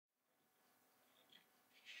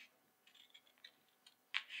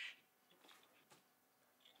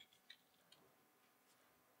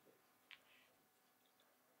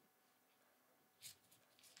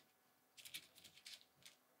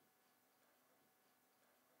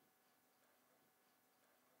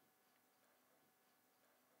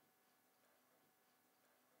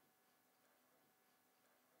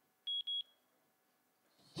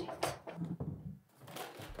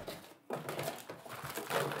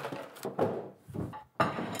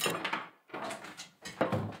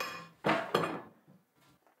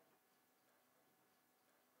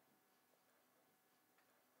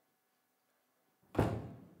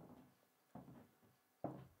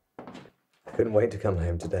Couldn't wait to come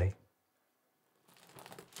home today.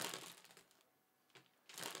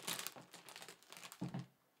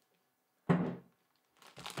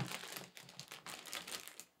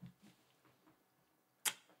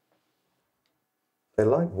 They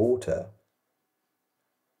like water.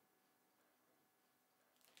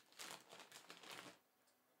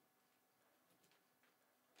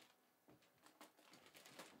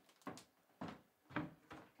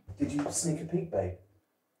 Did you sneak a peek, babe?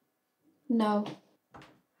 No.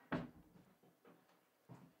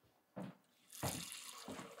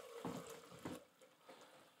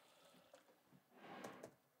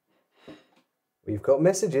 We've got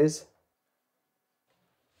messages.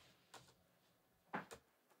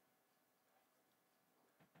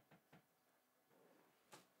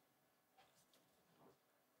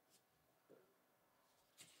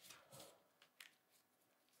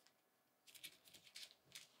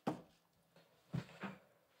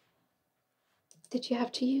 Did you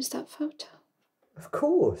have to use that photo? Of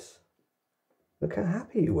course. Look how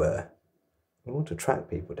happy you were. We want to attract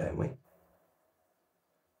people, don't we?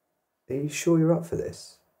 Are you sure you're up for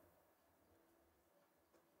this?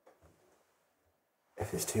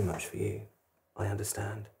 If it's too much for you, I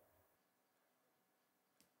understand.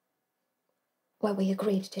 Well, we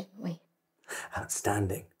agreed, didn't we?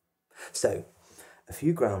 Outstanding. So, a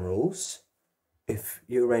few ground rules. If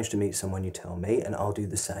you arrange to meet someone, you tell me, and I'll do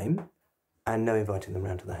the same. And no inviting them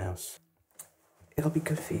round to the house. It'll be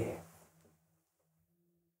good for you.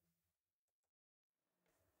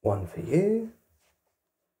 One for you.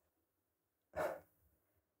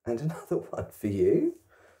 And another one for you.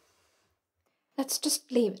 Let's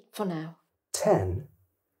just leave it for now. 10.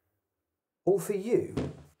 All for you.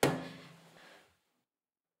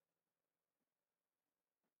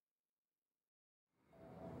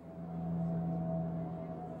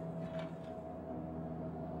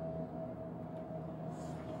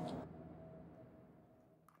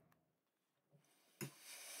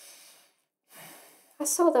 I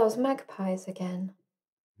saw those magpies again.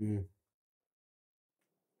 2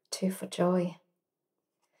 for joy.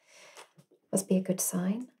 Must be a good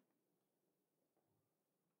sign.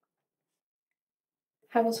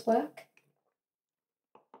 How was work?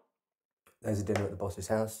 There's a dinner at the boss's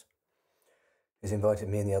house. He's invited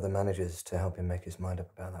me and the other managers to help him make his mind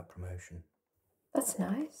up about that promotion. That's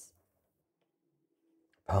nice.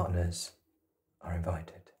 Partners are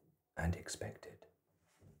invited and expected.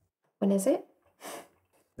 When is it?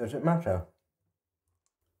 Does it matter?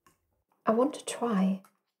 I want to try.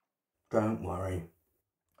 Don't worry.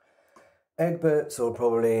 Egbert's will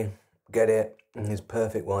probably get it. His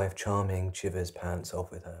perfect wife, charming, chivers pants off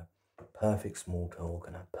with her perfect small talk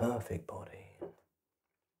and a perfect body.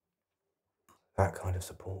 That kind of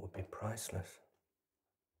support would be priceless.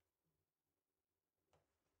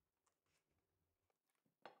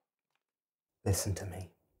 Listen to me.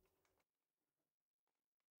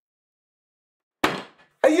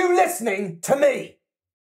 Are you listening to me?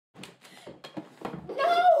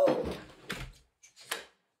 No!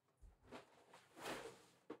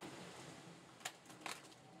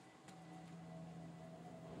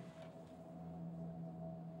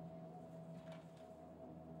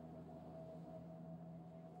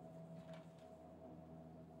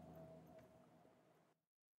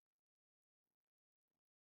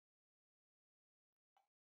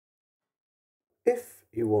 If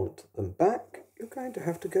you want them back, you're going to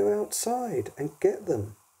have to go outside and get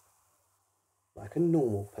them. Like a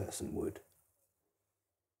normal person would.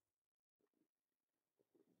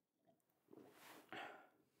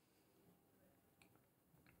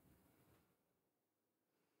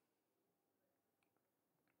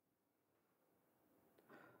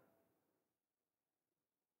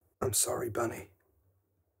 I'm sorry, Bunny.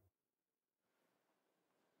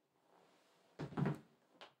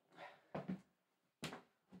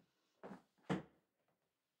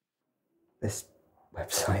 This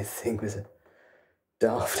website thing was a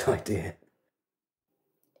daft idea.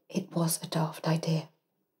 It was a daft idea.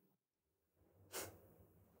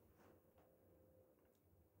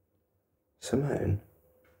 Simone?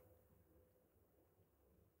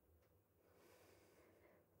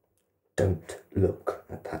 Don't look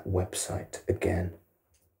at that website again.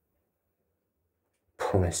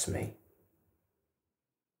 Promise me.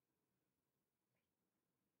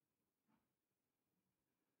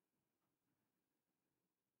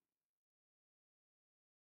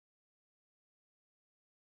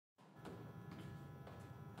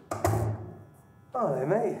 Oh, hey,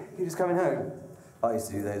 mate. You just coming home? I used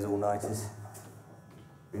to do those all-nighters.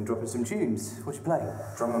 Been dropping some tunes. What you play?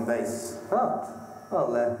 Drum and bass. Oh,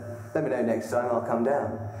 well, let me know next time. I'll come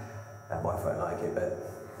down. That wife won't like it, but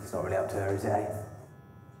It's not really up to her, is it, eh?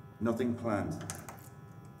 Nothing planned.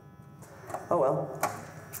 Oh well,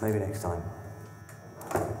 maybe next time.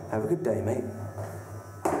 Have a good day, mate.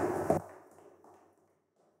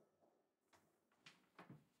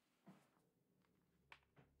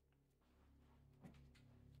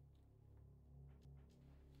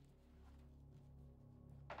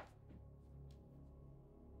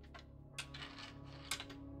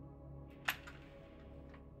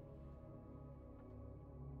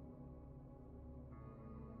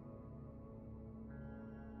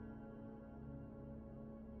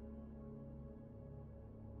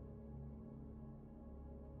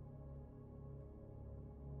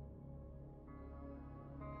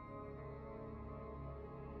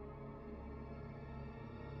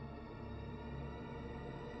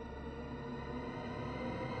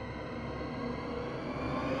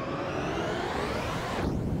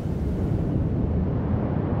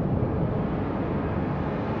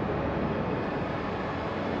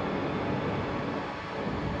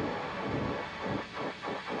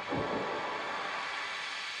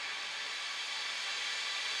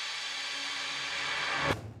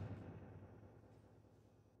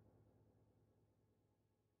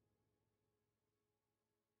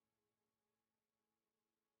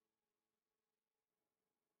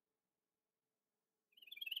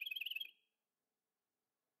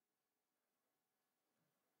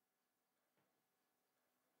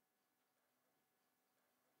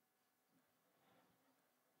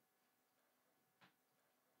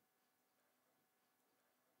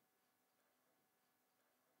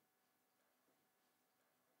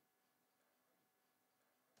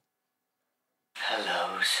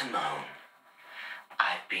 Hello, Simone.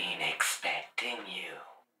 I've been expecting you.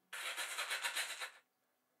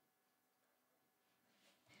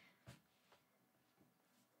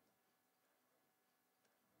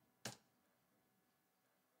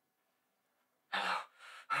 Hello.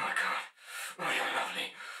 Oh my God. Oh, you're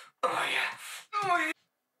lovely. Oh yeah. Oh yeah.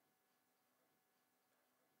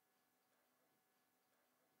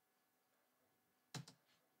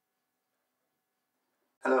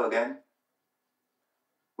 Hello again.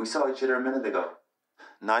 We saw each other a minute ago.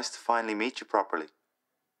 Nice to finally meet you properly.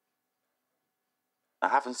 I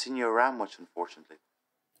haven't seen you around much, unfortunately.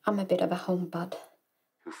 I'm a bit of a home bud.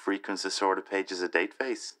 Who frequents the sort of pages of date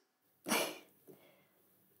face?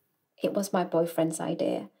 It was my boyfriend's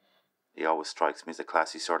idea. He always strikes me as a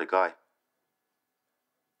classy sort of guy.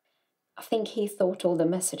 I think he thought all the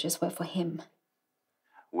messages were for him.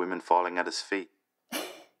 Women falling at his feet.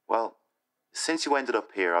 Well, since you ended up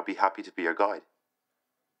here, I'll be happy to be your guide.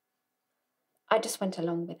 I just went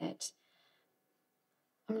along with it.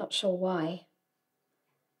 I'm not sure why.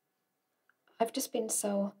 I've just been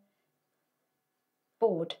so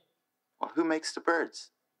bored. Well, who makes the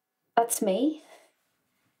birds? That's me.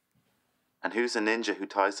 And who's the ninja who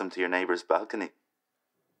ties them to your neighbour's balcony?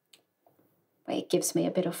 Well, it gives me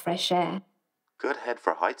a bit of fresh air. Good head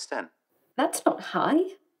for heights, then. That's not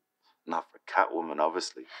high. Not for Catwoman,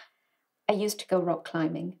 obviously. I used to go rock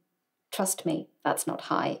climbing. Trust me, that's not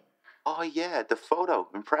high. Oh yeah, the photo.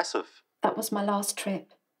 Impressive. That was my last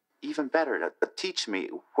trip. Even better. Teach me,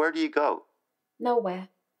 where do you go? Nowhere.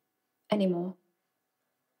 Anymore.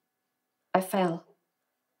 I fell.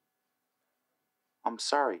 I'm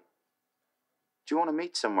sorry. Do you want to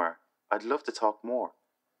meet somewhere? I'd love to talk more.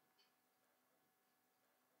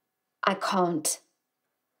 I can't.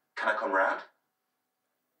 Can I come round?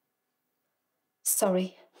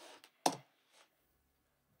 Sorry.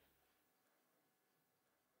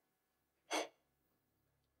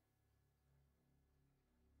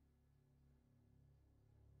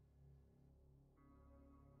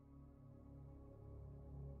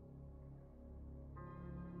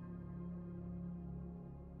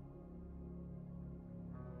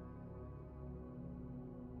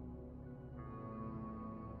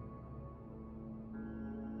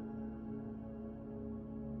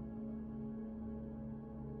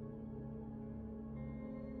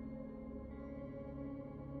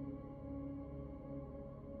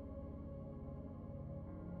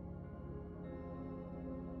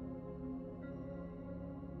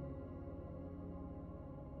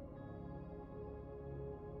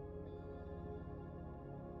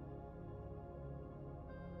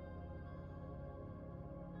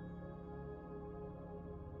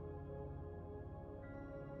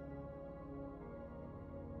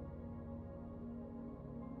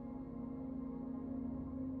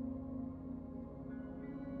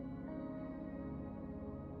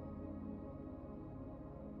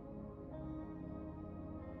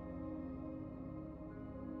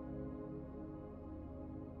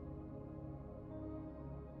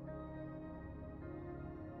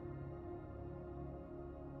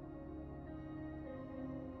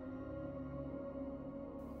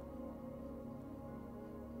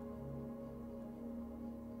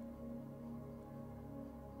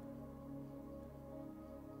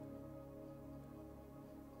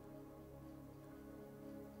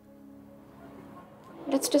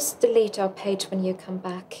 Let's just delete our page when you come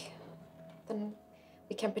back. Then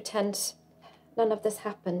we can pretend none of this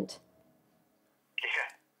happened.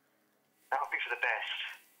 Yeah, that'll be for the best.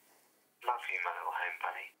 Love you, my little home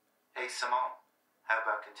bunny. Hey, Simone, how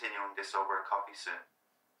about continuing this over a coffee soon?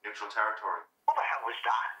 Neutral territory. What the hell was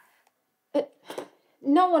that?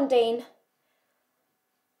 No one, Dean.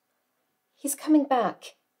 He's coming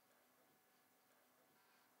back.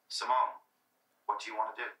 Simone, what do you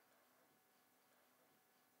want to do?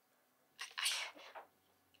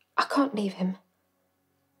 I can't leave him.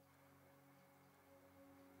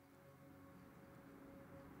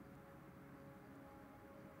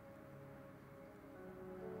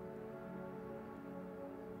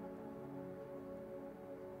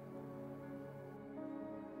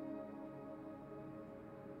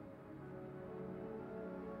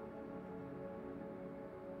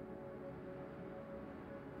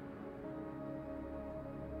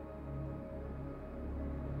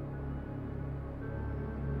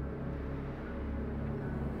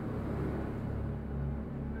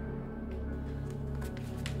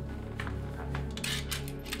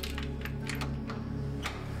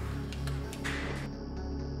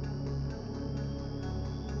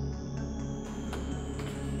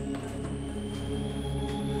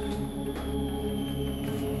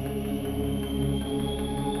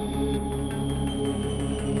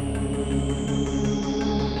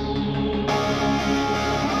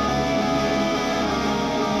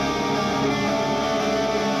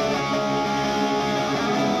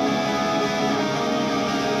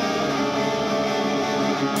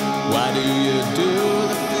 Why do you do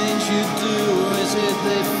the things you do? Is it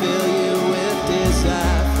they fail you?